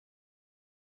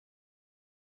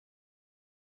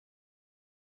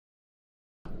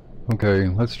Okay,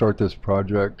 let's start this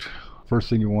project. First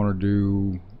thing you want to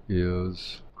do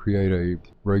is create a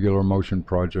regular motion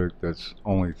project that's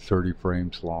only 30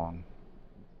 frames long.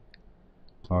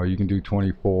 You can do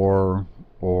 24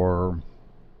 or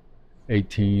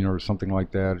 18 or something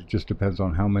like that. It just depends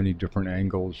on how many different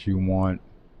angles you want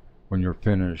when you're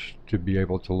finished to be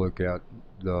able to look at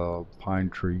the pine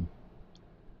tree.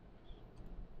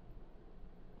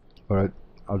 But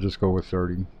I'll just go with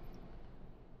 30.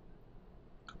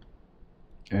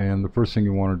 And the first thing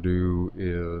you want to do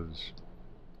is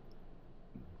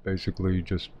basically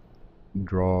just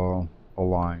draw a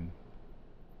line.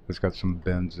 It's got some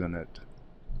bends in it.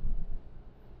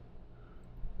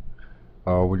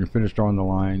 When you're finished drawing the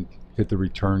line, hit the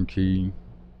return key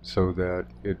so that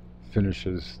it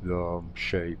finishes the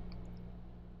shape.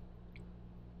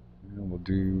 And we'll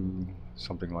do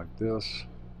something like this.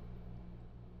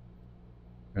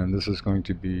 And this is going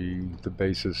to be the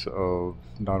basis of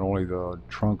not only the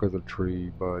trunk of the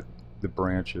tree, but the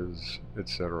branches,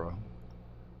 etc.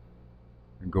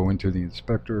 And go into the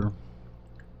inspector,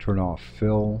 turn off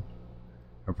fill,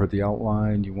 and for the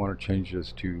outline you want to change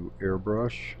this to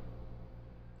airbrush.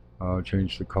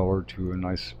 Change the color to a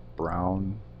nice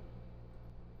brown.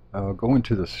 Go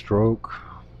into the stroke,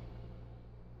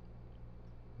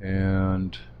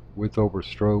 and width over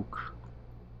stroke,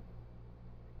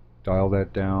 dial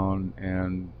that down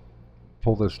and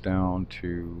pull this down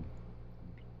to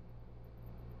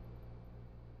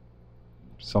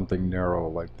something narrow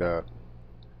like that.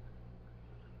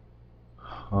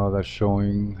 That's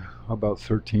showing about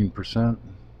 13%.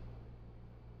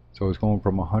 So it's going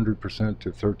from 100%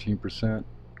 to 13%.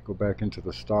 Go back into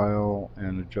the style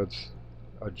and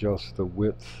adjust the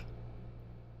width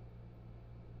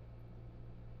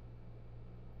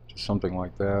to something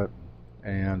like that.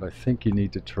 And I think you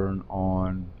need to turn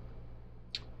on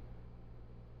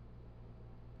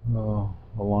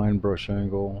a line brush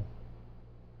angle,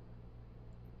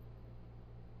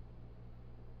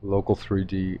 local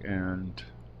 3D, and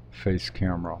face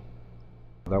camera.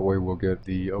 That way we'll get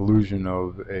the illusion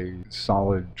of a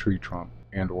solid tree trunk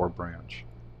and or branch.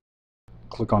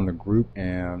 Click on the group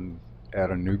and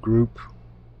add a new group,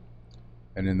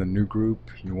 and in the new group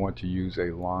you want to use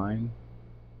a line,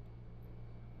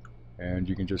 and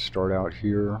you can just start out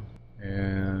here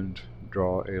and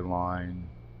draw a line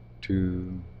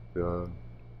to the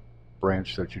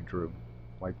branch that you drew,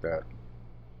 like that.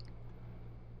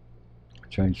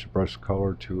 Change the brush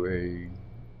color to a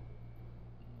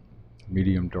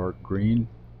medium dark green.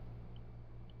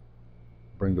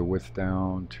 Bring the width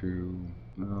down to,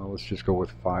 let's just go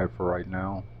with 5 for right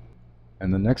now.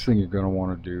 And the next thing you're going to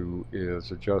want to do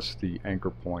is adjust the anchor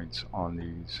points on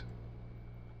these.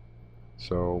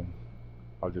 So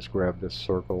I'll just grab this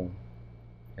circle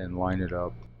and line it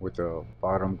up with the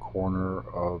bottom corner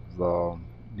of the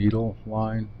needle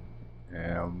line.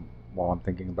 And while I'm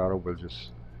thinking about it, we'll just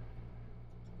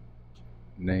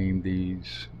name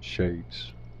these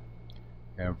shapes.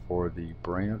 And for the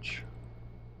branch,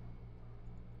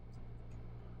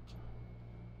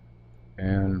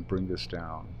 and bring this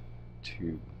down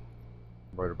to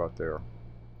right about there.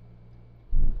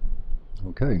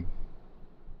 Okay,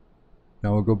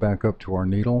 now we'll go back up to our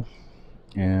needle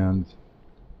and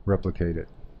replicate it.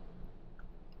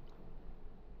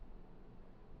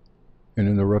 And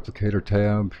in the replicator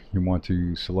tab, you want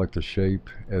to select the shape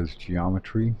as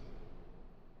geometry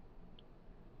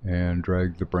and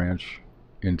drag the branch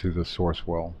into the source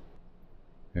well.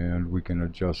 And we can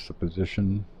adjust the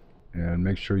position and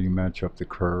make sure you match up the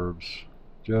curves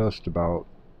just about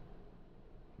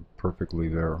perfectly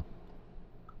there.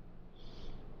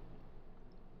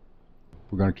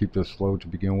 We're going to keep this slow to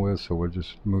begin with, so we'll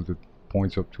just move the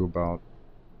points up to about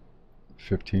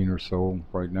 15 or so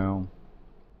right now.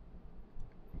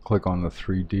 Click on the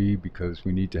 3D because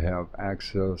we need to have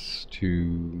access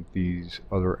to these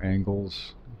other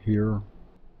angles here.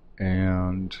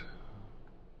 And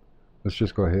let's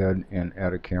just go ahead and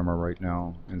add a camera right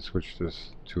now and switch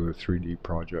this to a 3D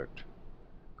project.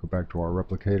 Go back to our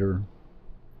replicator,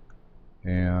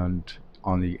 and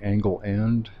on the angle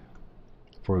end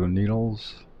for the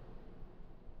needles,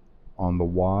 on the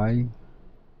Y,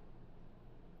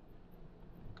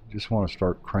 just want to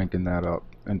start cranking that up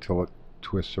until it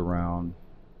twists around.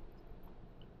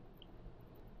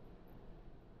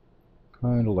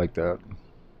 Kind of like that.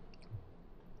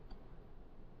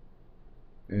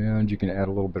 And you can add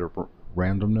a little bit of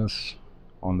randomness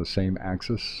on the same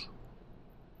axis.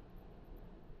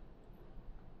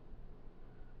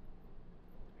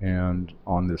 And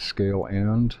on the scale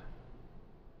end,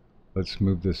 let's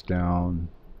move this down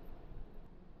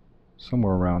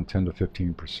somewhere around 10 to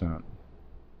 15%.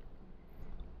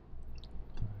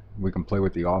 We can play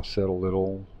with the offset a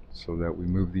little so that we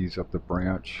move these up the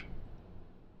branch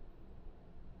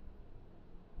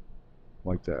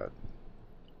like that.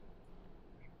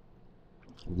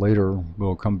 Later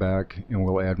we'll come back and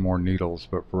we'll add more needles,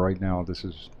 but for right now this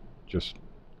is just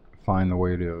fine the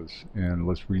way it is. And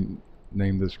let's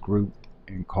rename this group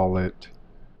and call it,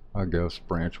 I guess,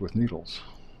 branch with needles.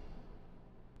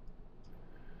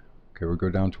 Okay, we go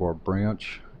down to our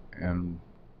branch and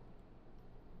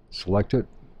select it,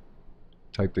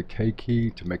 type the K key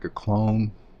to make a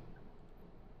clone.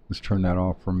 Let's turn that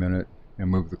off for a minute and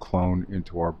move the clone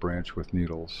into our branch with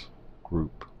needles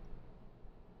group.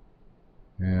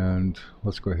 And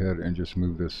let's go ahead and just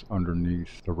move this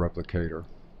underneath the replicator.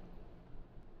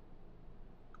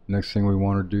 Next thing we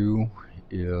want to do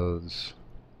is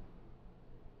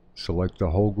select the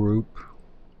whole group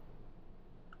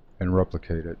and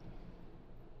replicate it.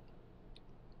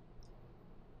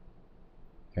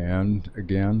 And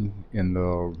again, in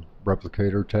the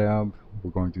replicator tab,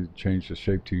 we're going to change the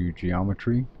shape to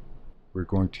geometry. We're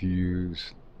going to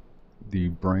use the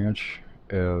branch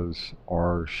as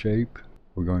our shape.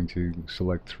 We're going to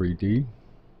select 3D,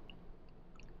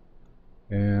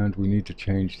 and we need to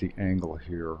change the angle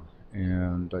here,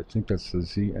 and I think that's the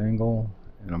Z angle,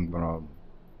 and I'm gonna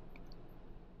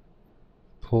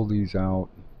pull these out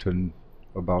to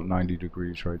about 90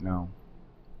 degrees right now.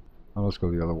 Now let's go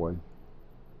the other way.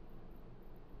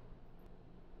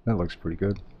 That looks pretty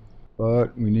good,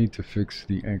 but we need to fix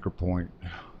the anchor point,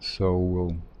 so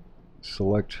we'll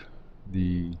select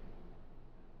the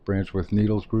branch with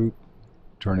needles group,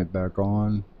 turn it back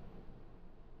on,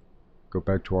 go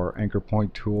back to our anchor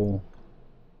point tool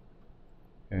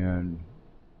and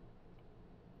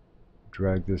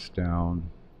drag this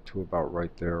down to about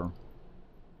right there,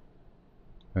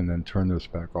 and then turn this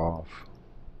back off.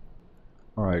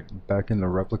 Alright, back in the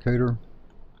replicator,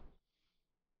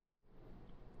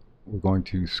 we're going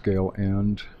to scale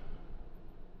end.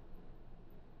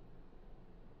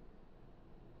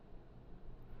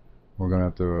 We're going to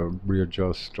have to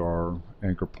readjust our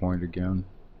anchor point again.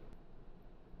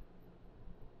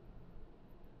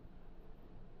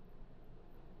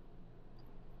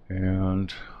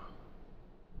 And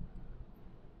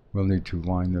we'll need to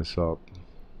line this up.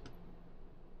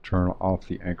 Turn off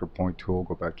the anchor point tool,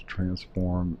 go back to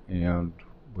transform, and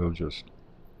we'll just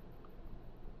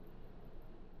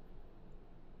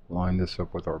line this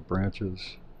up with our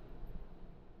branches.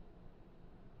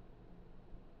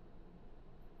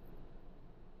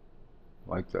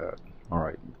 Like that.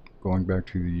 Alright, going back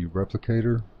to the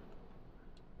replicator,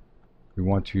 we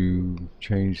want to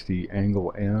change the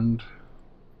angle end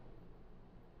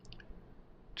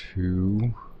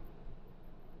to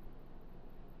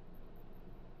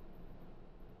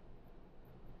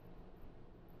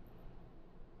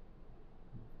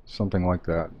something like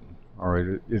that.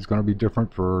 Alright, it's going to be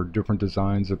different for different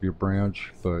designs of your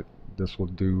branch, but this will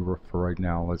do for right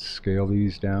now. Let's scale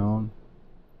these down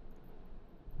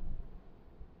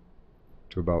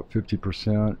to about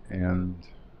 50%, and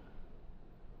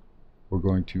we're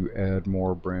going to add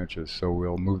more branches. So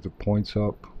we'll move the points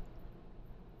up.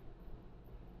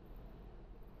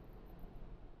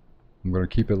 I'm going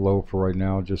to keep it low for right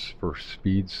now just for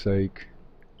speed's sake.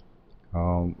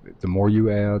 The more you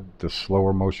add, the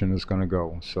slower motion is going to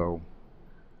go. So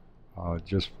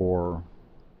just for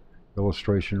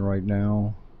illustration right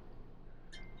now,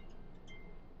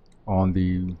 on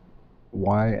the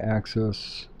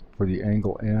y-axis for the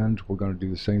angle end, we're going to do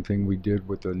the same thing we did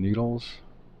with the needles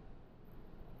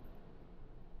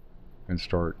and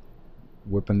start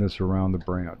whipping this around the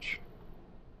branch.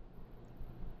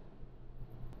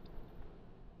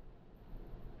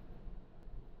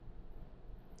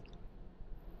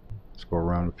 Let's go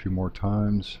around a few more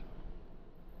times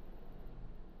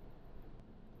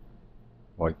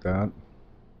like that.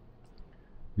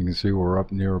 You can see we're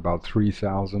up near about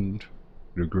 3,000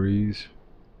 degrees,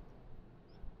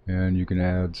 and you can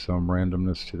add some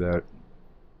randomness to that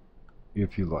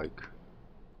if you like.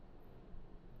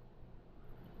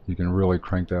 You can really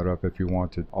crank that up if you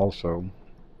want to also,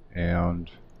 and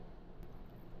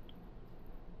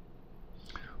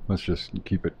let's just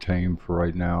keep it tame for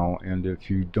right now. And if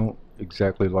you don't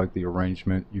exactly like the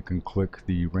arrangement, you can click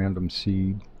the random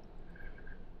seed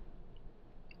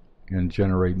and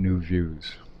generate new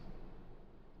views.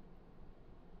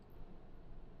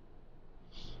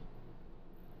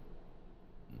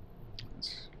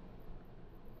 Let's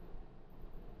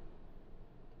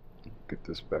get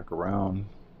this back around.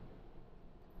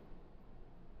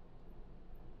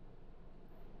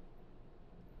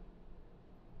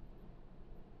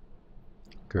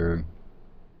 Okay.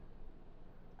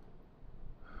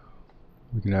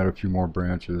 We can add a few more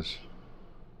branches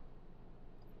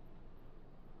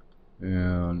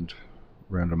and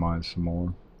randomize some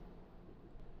more.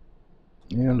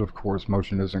 And of course,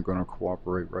 motion isn't going to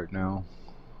cooperate right now.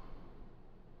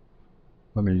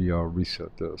 Let me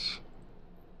reset this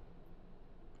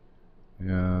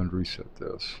and reset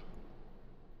this.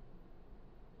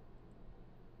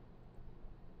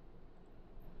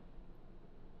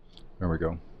 There we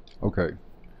go. Okay,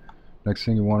 next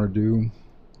thing you want to do,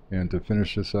 and to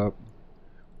finish this up,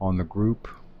 on the group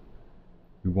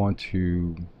we want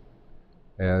to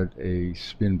add a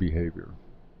spin behavior,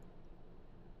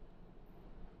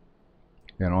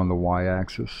 and on the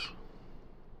y-axis,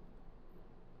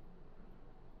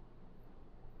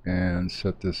 and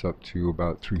set this up to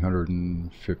about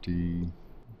 350,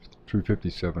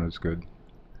 357 is good.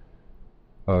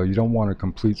 You don't want a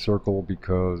complete circle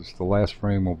because the last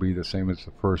frame will be the same as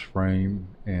the first frame,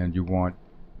 and you want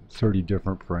 30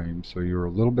 different frames, so you're a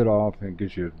little bit off and it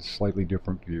gives you a slightly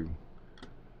different view.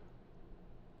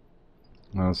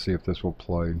 Now let's see if this will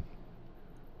play.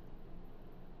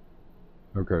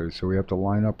 Okay, so we have to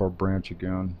line up our branch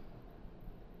again.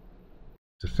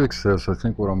 To fix this, I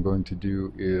think what I'm going to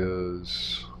do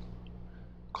is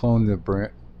clone the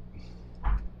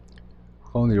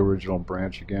original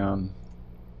branch again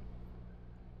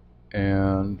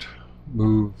and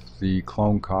move the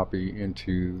clone copy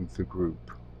into the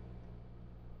group.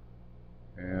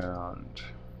 And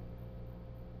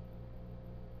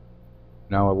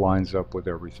now it lines up with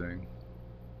everything.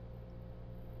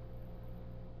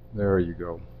 There you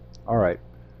go. Alright,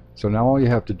 so now all you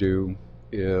have to do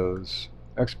is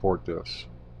export this.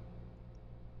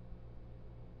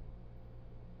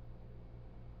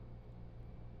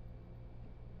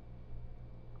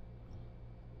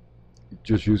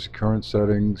 Just use the current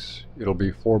settings. It'll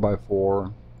be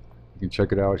 4x4. You can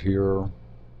check it out here,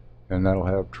 and that'll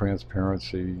have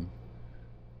transparency.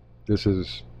 This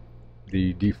is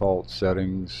the default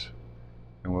settings,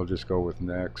 and we'll just go with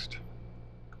next,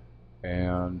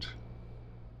 and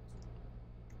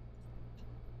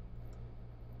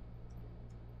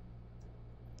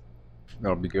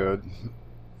that'll be good.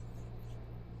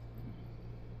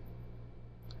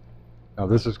 Now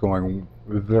this is going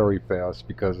very fast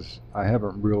because I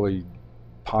haven't really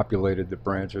populated the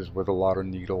branches with a lot of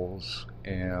needles,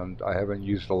 and I haven't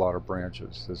used a lot of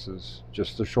branches. This is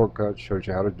just a shortcut, shows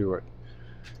you how to do it,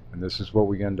 and this is what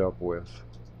we end up with.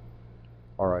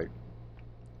 Alright,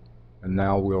 and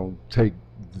now we'll take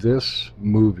this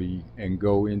movie and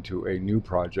go into a new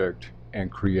project and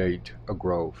create a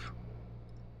grove.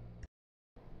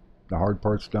 The hard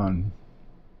part's done.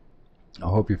 I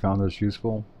hope you found this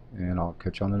useful, and I'll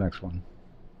catch you on the next one.